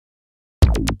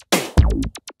Hey,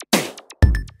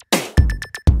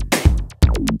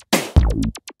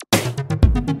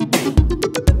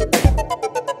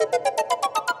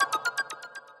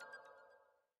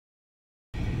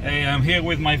 I'm here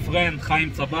with my friend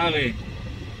HAIM TZABARI,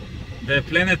 the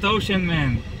Planet Ocean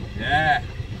Man. Yeah.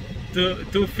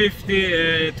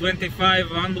 250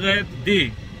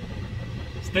 2500D.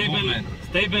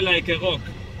 Stable like a rock.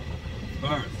 Of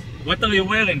course. What are you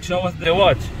wearing? Show us the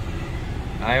watch.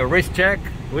 Wrist check.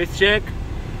 Wrist check.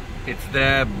 It's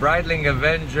the Breitling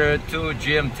Avenger 2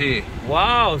 GMT.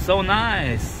 Wow, so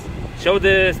nice. Show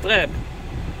the strap.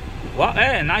 Wow,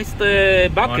 hey, nice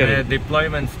buckle. On a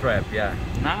deployment strap, yeah.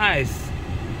 Nice.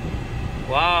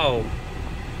 Wow.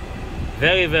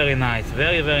 Very, very nice.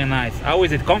 Very, very nice. How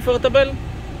is it? Comfortable?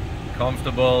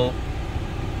 Comfortable.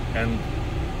 And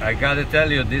I gotta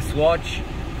tell you, this watch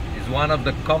is one of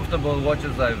the comfortable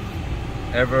watches I've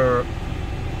ever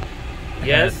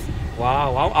Yes. had.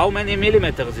 Wow. How many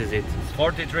millimeters is it? It's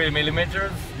 43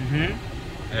 millimeters.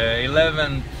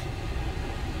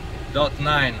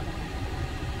 11.9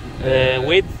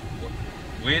 Width?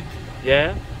 width.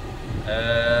 Yeah.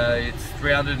 It's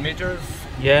 300 meters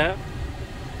Yeah.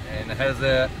 and it has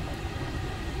a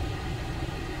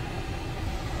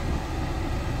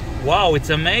Wow, it's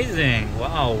amazing.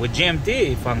 Wow, with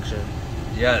GMT function.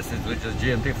 yes, it's with a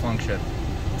GMT function.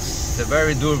 It's a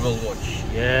very durable watch.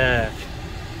 Yeah.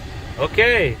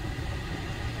 Okay.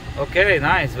 Okay,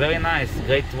 nice, very nice.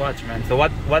 Great watch, man. So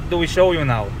what do we show you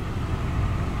now?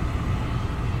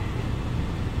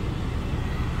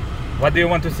 What do you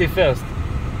want to see first?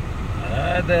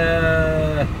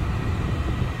 The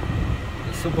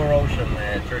Super Ocean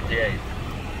 38.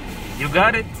 You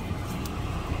got it?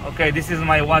 Okay, this is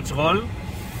my watch roll.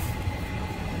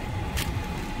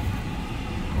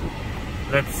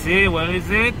 Let's see, where is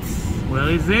it? Where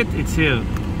is it? It's here.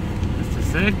 Just a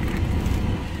sec.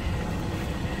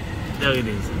 There it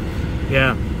is.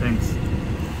 Yeah, thanks.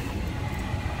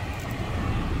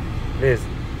 This.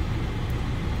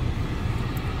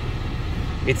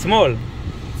 It's small.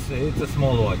 It's a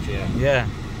small watch, yeah. Yeah.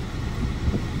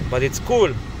 But it's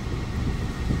cool.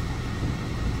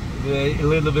 A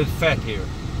little bit fat here.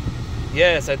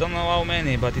 Yes, I don't know how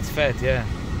many, but it's fat, yeah.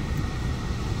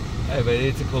 Hey, but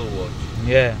it's a cool watch.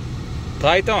 Yeah.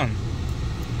 Try it on.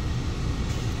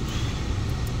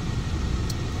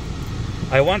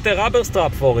 I want a rubber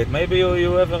strap for it. Maybe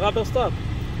you have a rubber strap.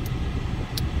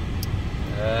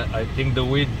 I think the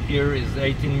width here is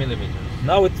 18 millimeters.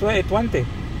 No, it's 20.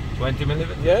 20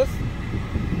 millimeters? Yes?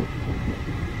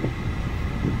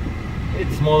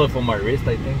 It's smaller for my wrist,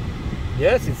 I think.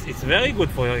 Yes, it's very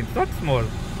good for you. It's not small.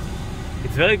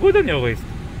 It's very good on your wrist.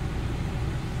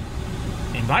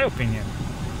 In my opinion.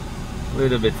 A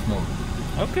little bit small.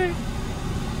 Okay.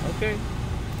 Okay.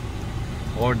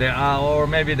 Or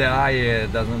maybe the eye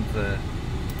doesn't.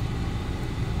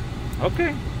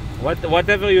 Okay.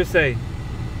 Whatever you say.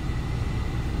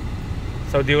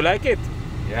 So do you like it?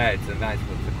 Yeah, it's a nice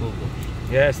watch. It's a cool watch.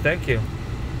 Yes, thank you.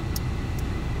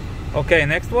 Okay,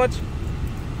 next watch.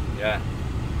 Yeah.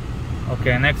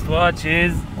 Okay, next watch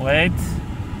is, wait.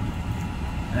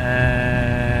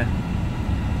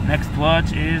 Next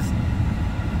watch is,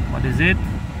 what is it?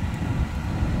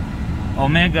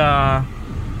 Omega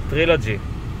Trilogy.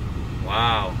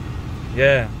 Wow.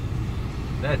 Yeah.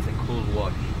 That's a cool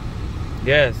watch.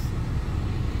 Yes.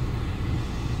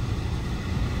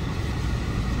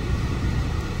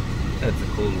 That's a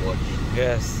cool watch.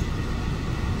 Yes.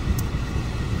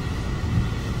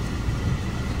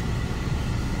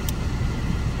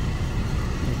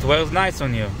 It wears nice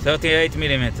on you. 38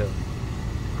 millimeter.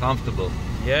 Comfortable.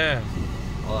 Yeah.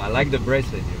 Oh, I like the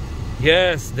bracelet here.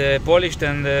 Yes, the polished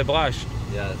and the brushed.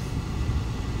 Yes.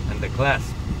 And the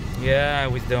clasp. Yeah,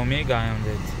 with the Omega on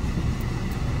it.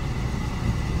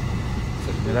 It's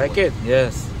a You cool like watch. it?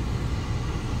 Yes.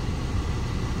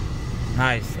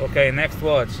 Nice. Okay, next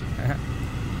watch.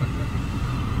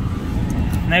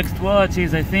 Next watch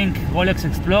is, I think, Rolex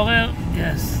Explorer.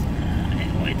 Yes.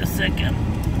 Wait a second.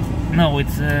 No,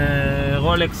 it's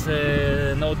Rolex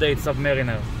No Date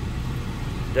Submariner.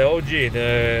 The OG,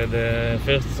 the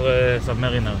first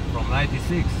Submariner. From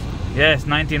 96. Yes,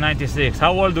 1996.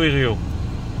 How old were you?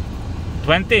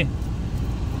 20?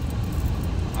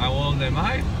 How old am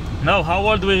I? No, how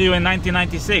old were you in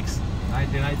 1996?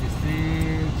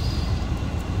 1996.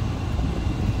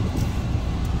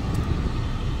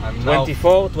 I'm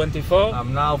 24, 24?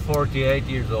 I'm now 48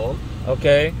 years old.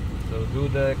 Okay. So do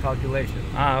the calculation.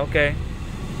 Ah, okay.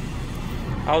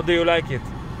 How do you like it?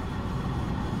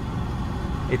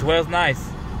 It wears nice.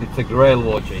 It's a grail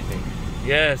watch, I think.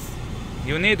 Yes.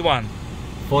 You need one.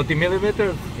 40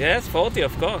 millimeters? Yes, 40,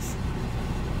 of course.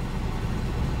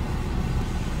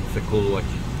 It's a cool watch.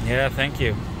 Yeah, thank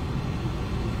you.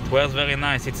 It wears very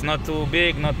nice. It's not too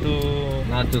big, not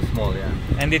too small, yeah.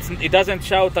 and it doesn't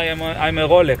shout I'm a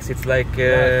Rolex. It's like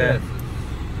Yes.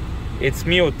 it's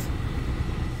mute.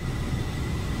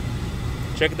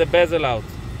 Check the bezel out.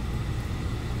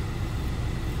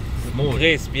 Smooth.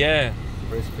 Crisp, yeah.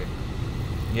 Crispy.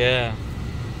 Yeah.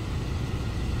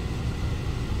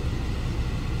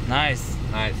 Nice.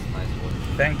 Nice watch.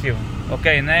 Thank you.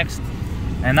 Okay, next.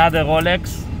 Another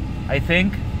Rolex, I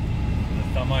think.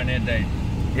 The summer date.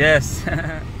 Yes.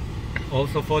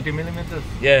 Also 40 millimeters?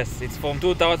 Yes, it's from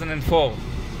 2004.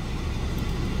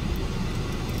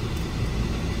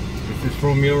 This is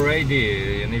from your AD,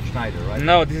 Yaniv Schneider, right?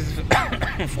 No, this is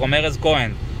from Erez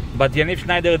Cohen. But Yaniv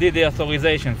Schneider did the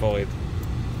authorization for it.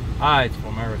 Ah, it's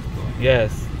from Erez Cohen.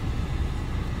 Yes.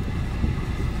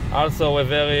 Also a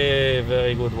very,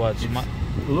 very good watch.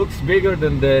 Looks bigger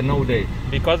than the no date.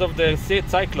 Because of the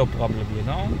Cyclope probably,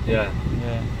 no? Yeah.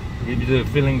 Yeah. Gives you the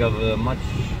feeling of a much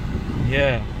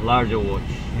larger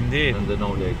watch. Indeed. Than the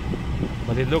no date.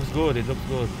 But it looks good, it looks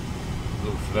good.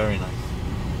 Looks very nice.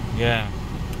 Yeah.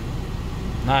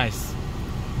 Nice.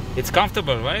 It's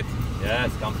comfortable, right? Yeah,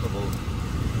 it's comfortable.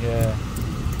 Yeah.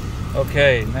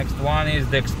 Okay, next one is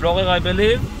the Explorer, I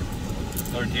believe.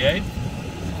 38?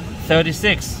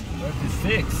 36.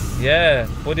 36? Yeah,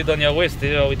 put it on your wrist,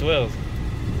 see how it wears.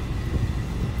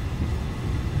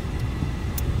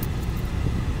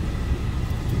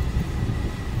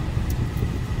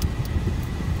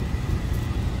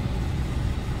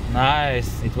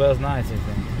 Nice, it wears nice, I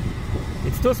think.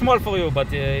 It's too small for you,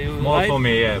 but you Small right? for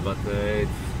me, yeah, but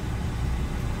it's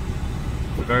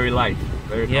very light,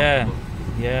 very comfortable.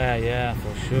 Yeah,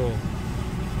 for sure.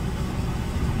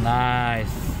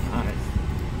 Nice.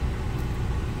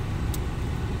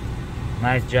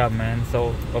 Nice job, man.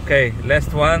 So, okay,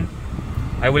 last one.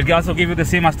 I will also give you the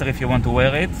Seamaster if you want to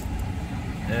wear it.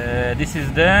 This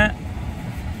is the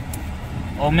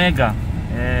Omega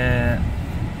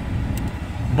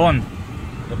Bond.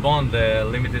 The Bond, the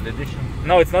limited edition?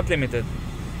 No, it's not limited.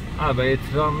 Ah, but it's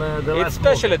from the last It's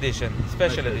special model. edition.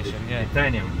 Special edition, yeah.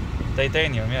 Titanium.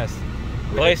 Titanium, yes.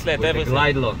 With Bracelet, with everything. the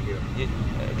glide lock here.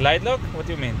 Glide lock? What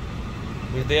do you mean?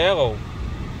 With the arrow?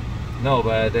 No,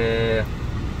 but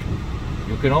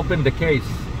you can open the case.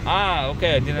 Ah,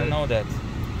 okay. I didn't know that.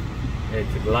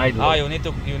 It's a glide lock. Ah, you need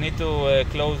to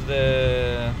close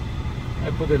the. I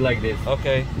put it like this.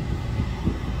 Okay.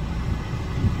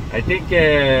 I think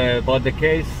about the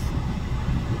case.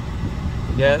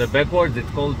 Yes. The backwards, it's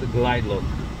called the glide lock.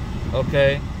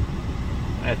 Okay.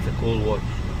 That's a cool watch.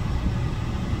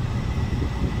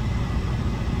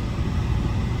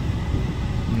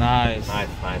 Nice.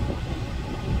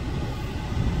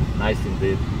 Nice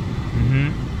indeed.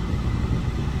 Mhm.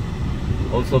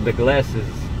 Also the glasses.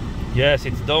 Yes,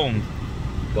 it's domed.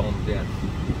 Domed, yes.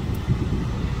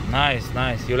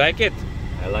 Nice. You like it?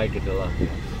 I like it a lot. Yes.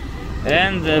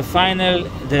 And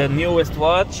the newest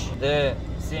watch, the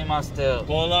Seamaster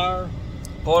Polar.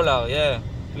 Yeah,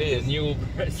 please. The new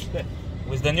bracelet.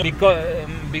 With the new, because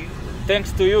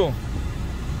thanks to you,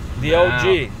 the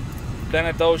OG,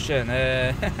 Planet Ocean.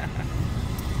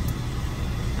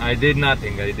 I did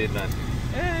nothing.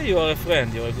 You are a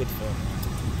friend. You're a good friend.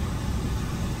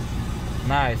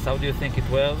 Nice. How do you think it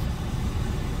wears?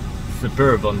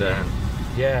 Superb on the hand.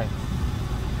 Yeah.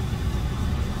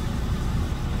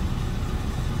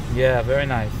 Yeah, very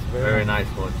nice. Very nice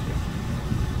watch. Yeah.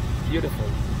 Beautiful.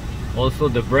 Also,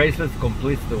 the bracelet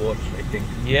completes the watch, I think.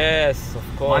 Yes, of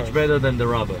course. Much better than the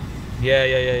rubber.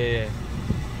 Yeah.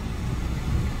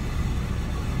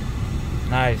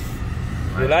 Nice.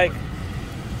 You like?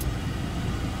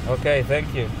 Okay,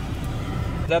 thank you.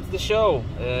 That's the show.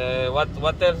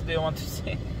 What else do you want to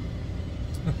say?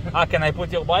 Can I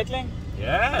put your Breitling?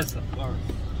 Yes, of course.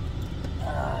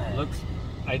 Looks.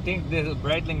 I think the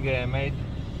Breitling made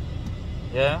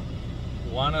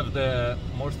one of the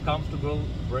most comfortable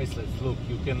bracelets. Look,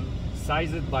 you can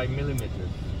size it by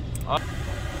millimeters.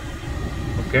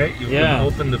 Okay, you can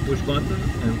open the push button,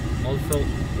 and also if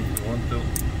you want to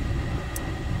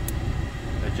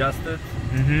adjust it,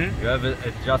 you have it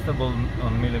adjustable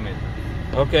on millimeters.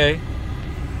 Okay,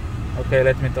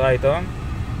 let me try it on.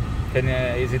 Can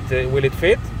will it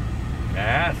fit?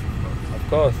 Yes, of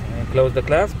course. Close the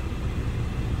clasp.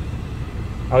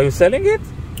 Are you selling it?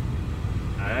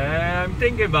 I'm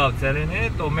thinking about selling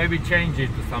it, or maybe change it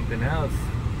to something else.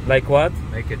 Like what?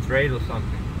 Make a trade or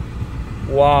something.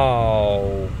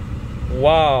 Wow.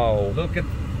 Look at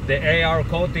the AR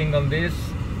coating on this.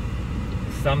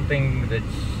 Something that's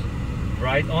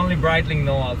only Breitling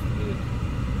know how to do it.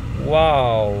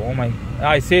 Wow. Oh my.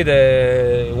 I see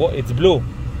it's blue.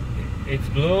 It's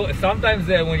blue. Sometimes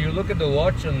when you look at the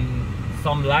watch and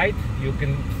some light, you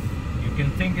can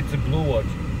think it's a blue watch,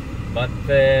 but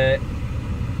the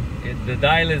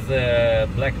dial is a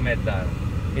black matte dial.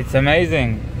 It's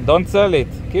amazing. Don't sell it.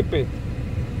 Keep it.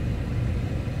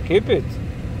 Keep it.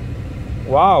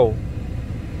 Wow.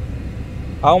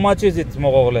 How much is it,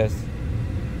 more or less?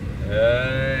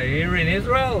 Here in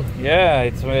Israel? Yeah,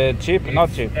 it's cheap, It's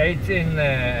not cheap. 18,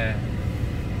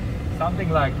 something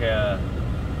like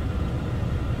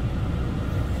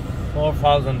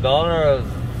 $4,000.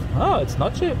 Oh, it's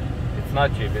not cheap. It's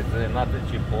not cheap. It's not a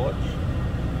cheap watch.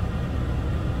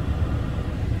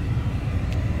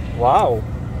 Wow.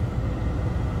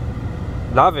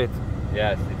 Love it.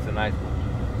 Yes, it's a nice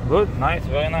watch. Good, nice,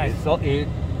 very nice.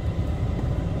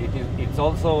 It's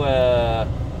also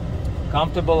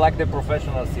comfortable like the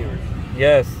professional series.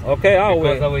 Yes. Okay.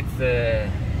 Because of its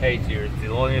height here. It's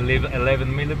only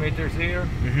 11 millimeters here.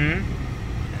 Mm-hmm.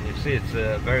 And you see, it's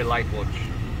a very light watch.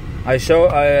 I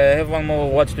have one more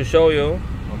watch to show you.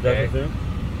 Okay.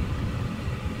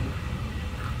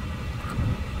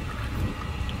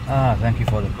 Ah, thank you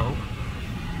for the Coke.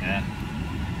 Yeah.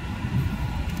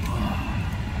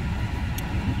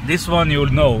 This one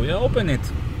you'll know. Yeah, open it.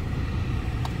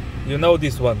 You know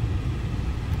this one.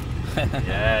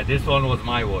 Yeah, this one was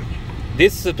my watch.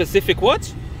 This specific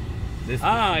watch? This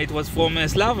It was from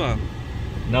Slava.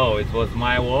 No, it was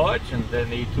my watch, and then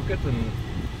he took it, and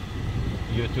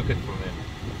you took it from him.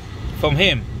 From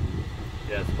him?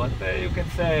 Yes, but you can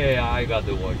say I got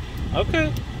the watch.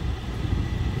 Okay.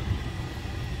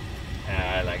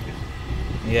 I like this.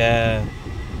 Yeah.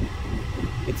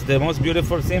 It's the most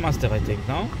beautiful Seamaster, I think,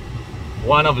 no?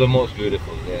 One of the most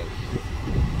beautiful, yes.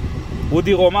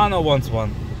 Woody Romano wants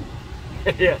one.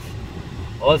 Yes.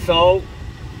 Also,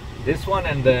 this one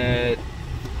and the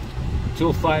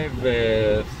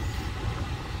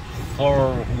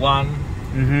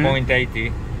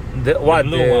 2541.80. The what? The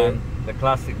blue one, the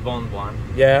classic Bond one.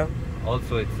 Yeah.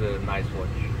 Also, it's a nice watch.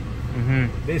 Mm-hmm.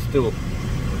 These two.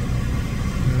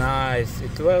 Nice.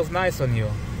 It wears nice on you.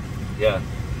 Yeah.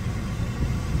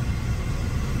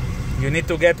 You need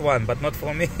to get one, but not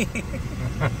for me.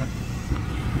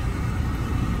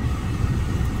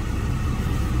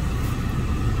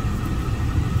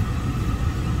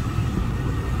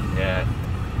 Yeah.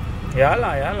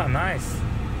 Yalla, nice.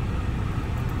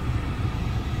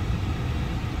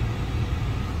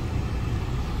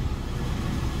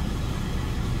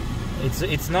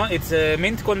 It's a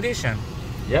mint condition.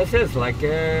 Yes, like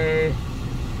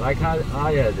how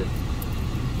I had it.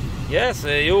 Yes,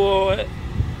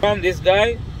 from this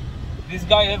guy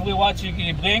every watch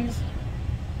he brings,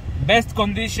 best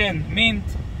condition, mint,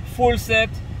 full set,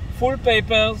 full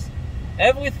papers,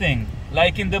 everything,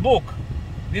 like in the book.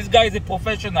 This guy is a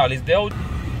professional. He's the old.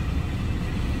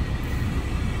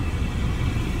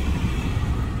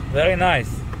 Very nice.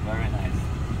 Very nice.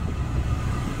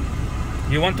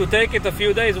 You want to take it a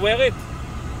few days, wear it?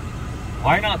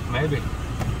 Why not? Maybe.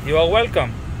 You are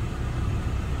welcome.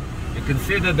 You can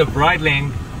see that the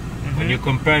Breitling, when you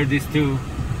compare these two,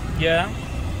 Yeah.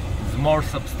 is more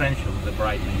substantial, the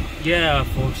Breitling. Yeah,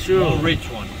 for sure. More rich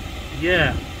one.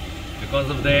 Yeah. Because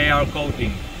of the AR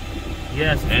coating.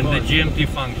 Yes. And the GMT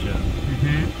function.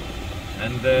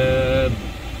 And the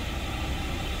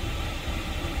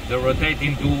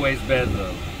rotating two-ways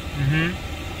bezel.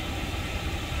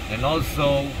 And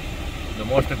also, the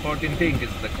most important thing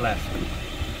is the clasp.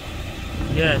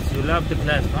 Yes, you love the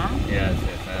clasp, huh? Yes,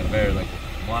 I very like it.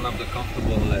 One of the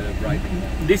comfortable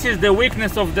Breitling. This is the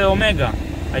weakness of the Omega,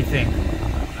 I think.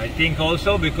 I think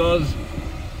also because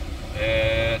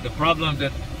the problem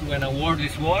that when I wore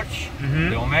this watch,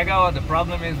 the Omega, the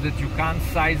problem is that you can't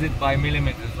size it by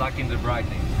millimeters like in the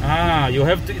Breitling. You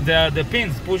have to, the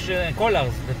pins, push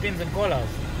collars, the pins and collars.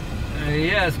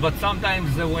 Yes, but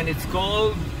sometimes when it's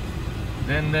cold,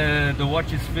 then the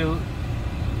watches feel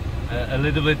a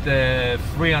little bit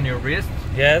free on your wrist.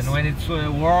 Yes. And when it's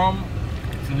warm,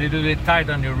 it's a little bit tight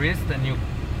on your wrist, and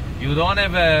you don't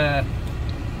have a.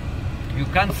 You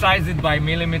can't size it by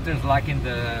millimeters like in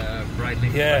the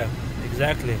Breitling. Yeah,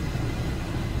 exactly.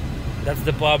 That's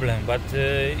the problem. But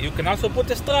you can also put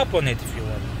a strap on it if you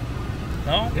want.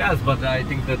 No? Yes, but I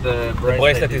think that the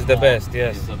bracelet is the best.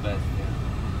 Yes. Is the best.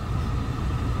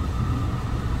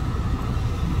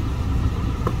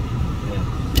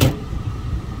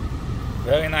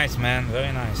 Very nice, man.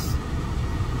 Very nice.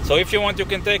 So if you want, you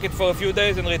can take it for a few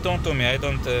days and return to me. I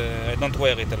don't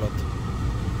wear it a lot.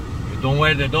 You don't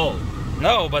wear it at all?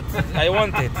 No, but I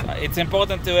want it. It's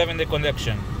important to have in the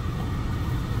collection.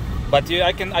 But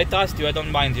I trust you. I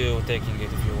don't mind you taking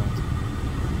it if you want.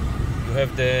 You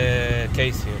have the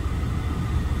case here.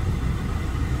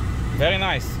 Very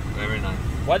nice. Very nice.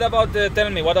 What about, tell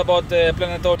me, what about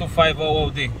Planetary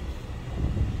 250OD?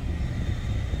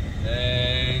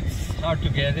 It's hard to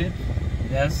get it.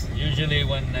 Yes. Usually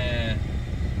when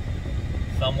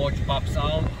some watch pops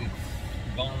out,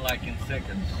 it's gone like in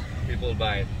seconds. People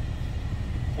buy it.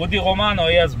 Udi Romano,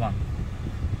 he has one.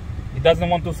 He doesn't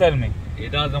want to sell me. He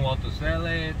doesn't want to sell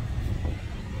it.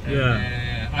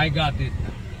 Yeah. I got it.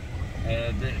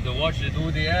 The watch that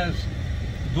Udi has.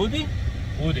 Dudi?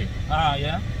 Udi. Ah,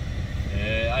 yeah.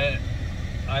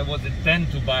 I was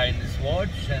intent to buy this watch,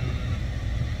 and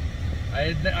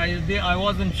I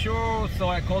wasn't sure, so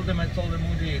I called him. I told him,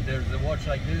 Udi, there's a watch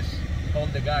like this. Call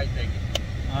the guy, take it.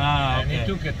 Ah, And okay. he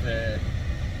took it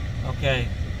Okay.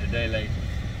 a day later.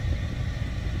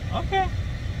 Okay.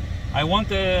 I want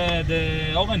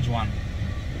the orange one.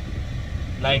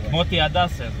 Like Moti Hadas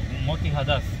says. Moti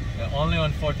Hadas. Only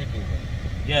on 42.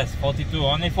 Yes, 42.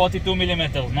 Only 42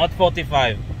 millimeters, not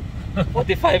 45.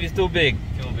 45 is too big.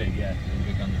 Too big, yeah. Too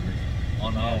big on the wrist.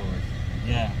 On our wrist.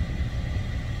 Yeah.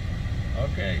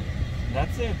 Okay.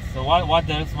 That's it. So what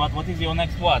else? What is your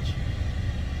next watch?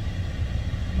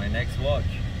 My next watch.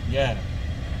 Yeah.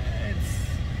 It's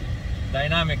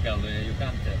dynamical. You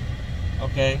can't tell.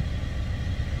 Okay.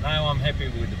 Now I'm happy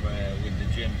with the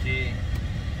GMT.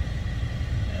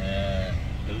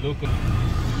 The look, the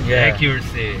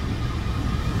accuracy.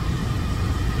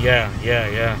 Yeah.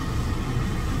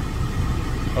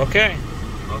 Okay.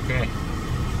 Okay.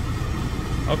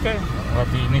 Okay. What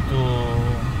do you need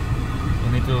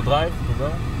to drive to go?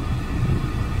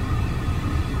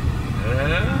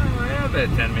 Yeah, about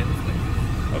 10 minutes.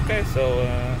 Okay. So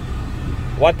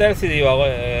what else do you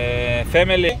are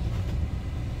family?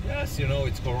 Yes, you know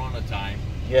it's Corona time,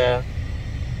 Yeah.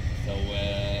 so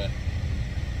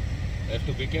have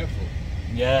to be careful.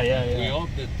 Yeah. We hope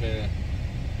that it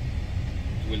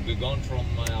will be gone from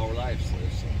our lives,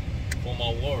 soon. From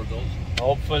our world also.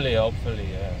 Hopefully.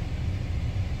 Yeah.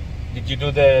 Did you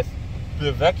do the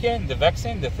vaccine? The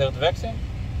third vaccine?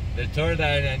 The third,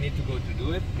 I need to go to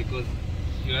do it because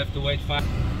you have to wait 5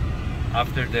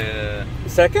 after the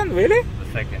Second, really?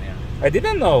 second. Yeah. I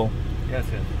didn't know. Yes.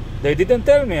 They didn't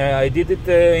tell me. I did it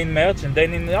in March and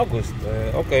then in August.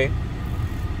 Okay.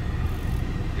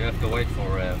 You have to wait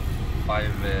for 5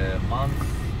 months,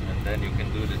 and then you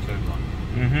can do the third one,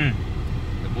 Mm-hmm.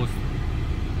 the boost.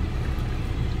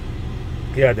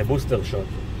 Yeah, the booster shot.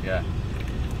 Yeah.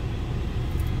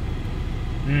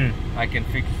 Mm. I can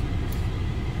fix.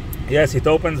 Yes, it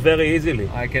opens very easily.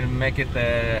 I can make it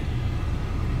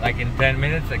like in 10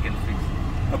 minutes. I can fix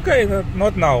it. Okay,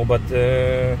 not now, but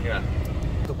Yeah.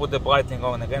 to put the brightening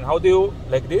on again. How do you,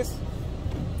 like this?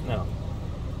 No.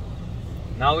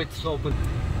 Now it's open.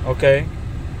 Okay.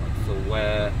 So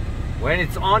when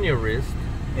it's on your wrist,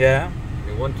 Yeah.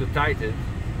 you want to tighten it,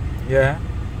 Yeah.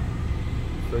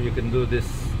 so you can do this.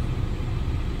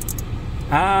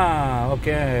 Ah,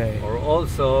 okay. Or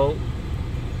also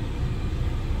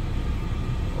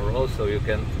you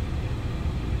can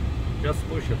just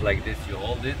push it like this. You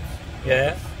hold it,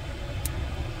 Yeah.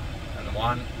 and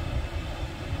 1,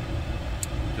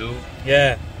 2,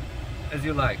 Yeah. as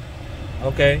you like.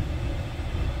 Okay.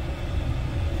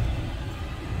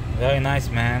 Very nice,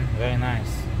 man. Very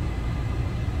nice.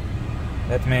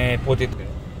 Let me put it.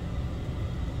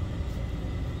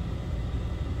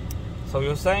 So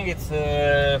you're saying it's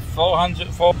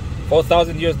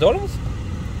 4,000 US dollars?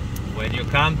 When you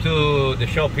come to the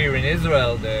shop here in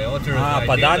Israel, the authorized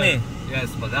Padani. dealer- Yes,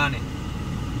 Padani.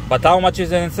 But how much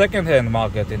is it in second-hand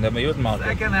market, in the used market?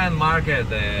 Second-hand market,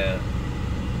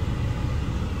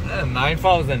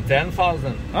 9,000,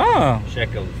 10,000 Ah,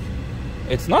 shekels.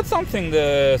 it's not something,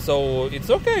 so it's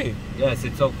okay. Yes,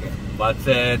 it's okay. But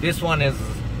this one is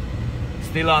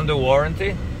still under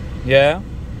warranty Yeah,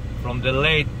 from the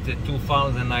late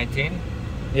 2019,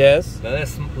 yes.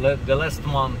 the last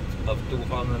month of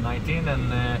 2019,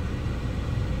 and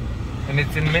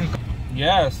it's in mint.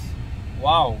 Yes,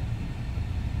 wow.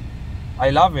 I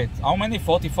love it. How many?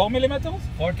 44 millimeters?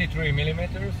 43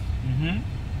 millimeters. Mm-hmm.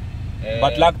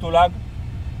 But lag to lag?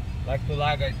 Lag to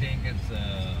lag, I think it's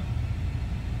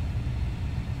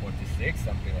 46,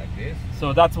 something like this.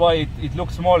 So that's why it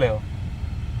looks smaller.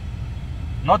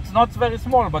 Not very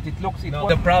small, but it looks. No,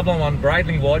 the problem on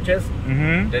Breitling watches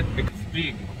Mm-hmm. that becomes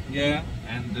big, Yeah.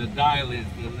 and the dial is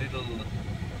a little.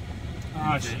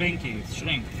 Ah, shrinking. It's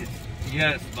shrink.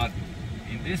 Yes, but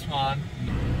in this one,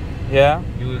 Yeah.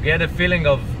 you will get a feeling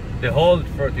of the whole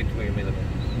 33 millimeters.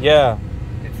 Yeah.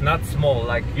 It's not small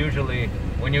like usually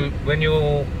when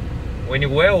you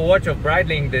wear a watch of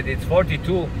Breitling that it's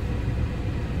 42,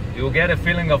 you get a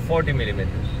feeling of 40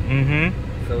 millimeters. Mm-hmm.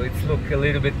 So it's look a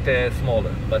little bit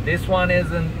smaller. But this one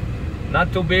isn't.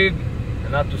 Not too big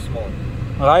and not too small.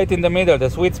 Right in the middle, the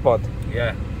sweet spot.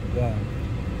 Yeah. Yeah.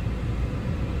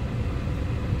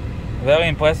 Very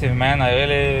impressive, man. I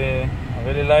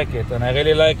really like it, and I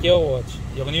really like your watch,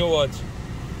 your new watch.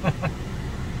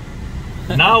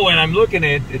 Now when I'm looking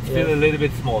at it, it's still a little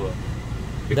bit smaller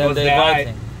because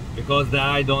the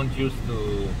eye don't used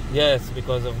to. Yes,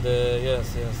 because of the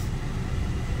yes.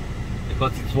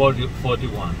 Because it's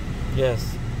 41.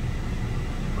 Yes.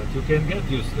 But you can get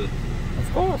used to it.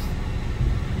 Of course.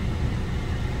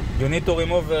 You need to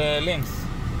remove links.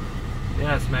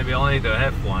 Yes, maybe only to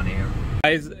have one here.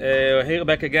 Guys, here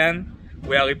back again.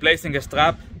 We are replacing a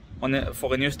strap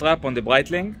for a new strap on the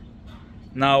Breitling.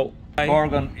 Now,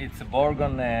 It's a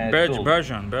Borgon tool.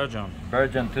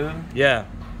 Bergen tool. Yeah.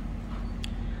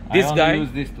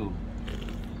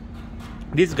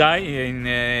 This guy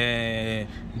in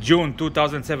June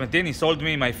 2017, he sold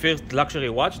me my first luxury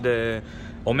watch, the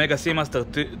Omega Seamaster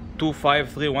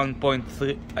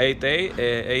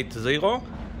 2531.80,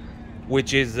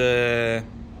 which is the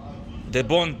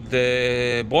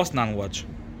Brosnan watch.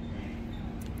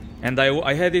 And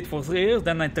I had it for 3 years,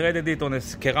 then I traded it on a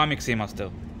ceramic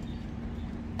Seamaster.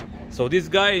 So this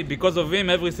guy, because of him,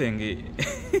 everything,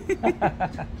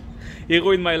 he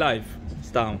ruined my life.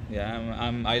 Stam.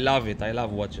 Yeah, I love it. I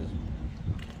love watches.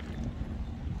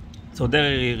 So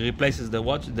there he replaces the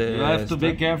watch. You have to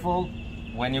be careful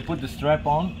when you put the strap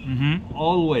on.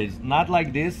 Always, not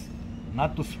like this,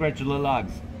 not to scratch the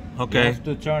lugs. Okay. You have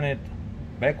to turn it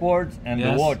backwards and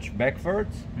the watch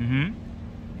backwards.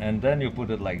 And then you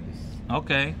put it like this.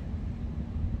 Okay.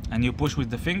 And you push with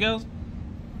the fingers?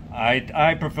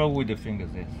 I prefer with the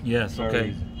fingers, yes. Yes,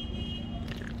 okay.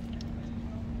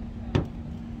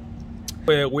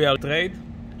 We are trade.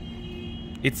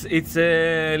 It's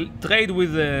a trade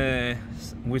with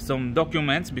some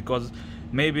documents, because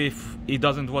maybe if he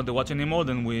doesn't want the watch anymore,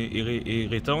 then he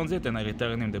returns it and I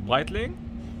return him the Breitling.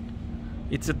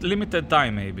 It's a limited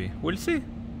time, maybe. We'll see.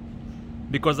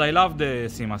 Because I love the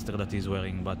Seamaster that he's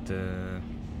wearing, but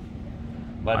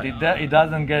it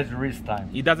doesn't get wrist time.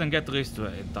 It doesn't get wrist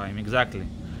time, exactly.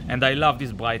 And I love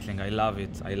this Breitling. I love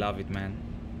it, man.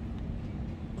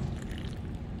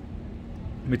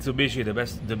 Mitsubishi,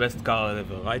 the best car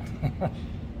ever, right?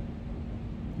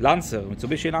 Lancer,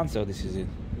 Mitsubishi Lancer. This is it.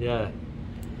 Yeah.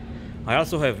 I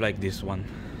also have like this one.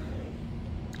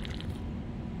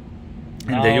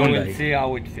 And now the Hyundai. We'll see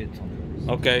how it fits on yours.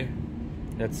 Okay.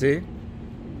 Let's see.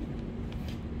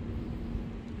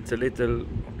 It's a little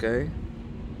okay.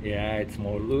 Yeah, it's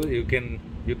more loose. You can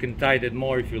tighten it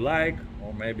more if you like,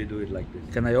 or maybe do it like this.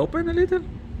 Can I open a little?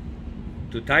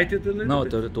 To tighten it a little? No,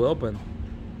 bit? to open.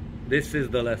 This is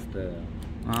the last.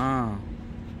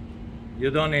 You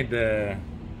don't need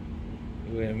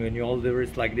when you hold the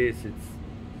wrist like this,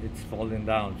 it's falling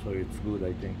down, so it's good,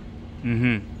 I think.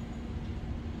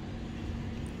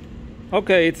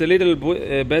 Okay, it's a little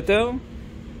better.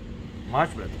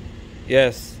 Much better.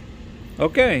 Yes.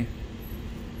 Okay.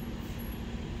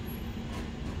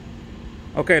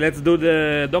 Okay, let's do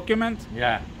the document.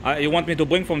 Yeah. You want me to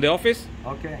bring from the office?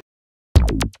 Okay.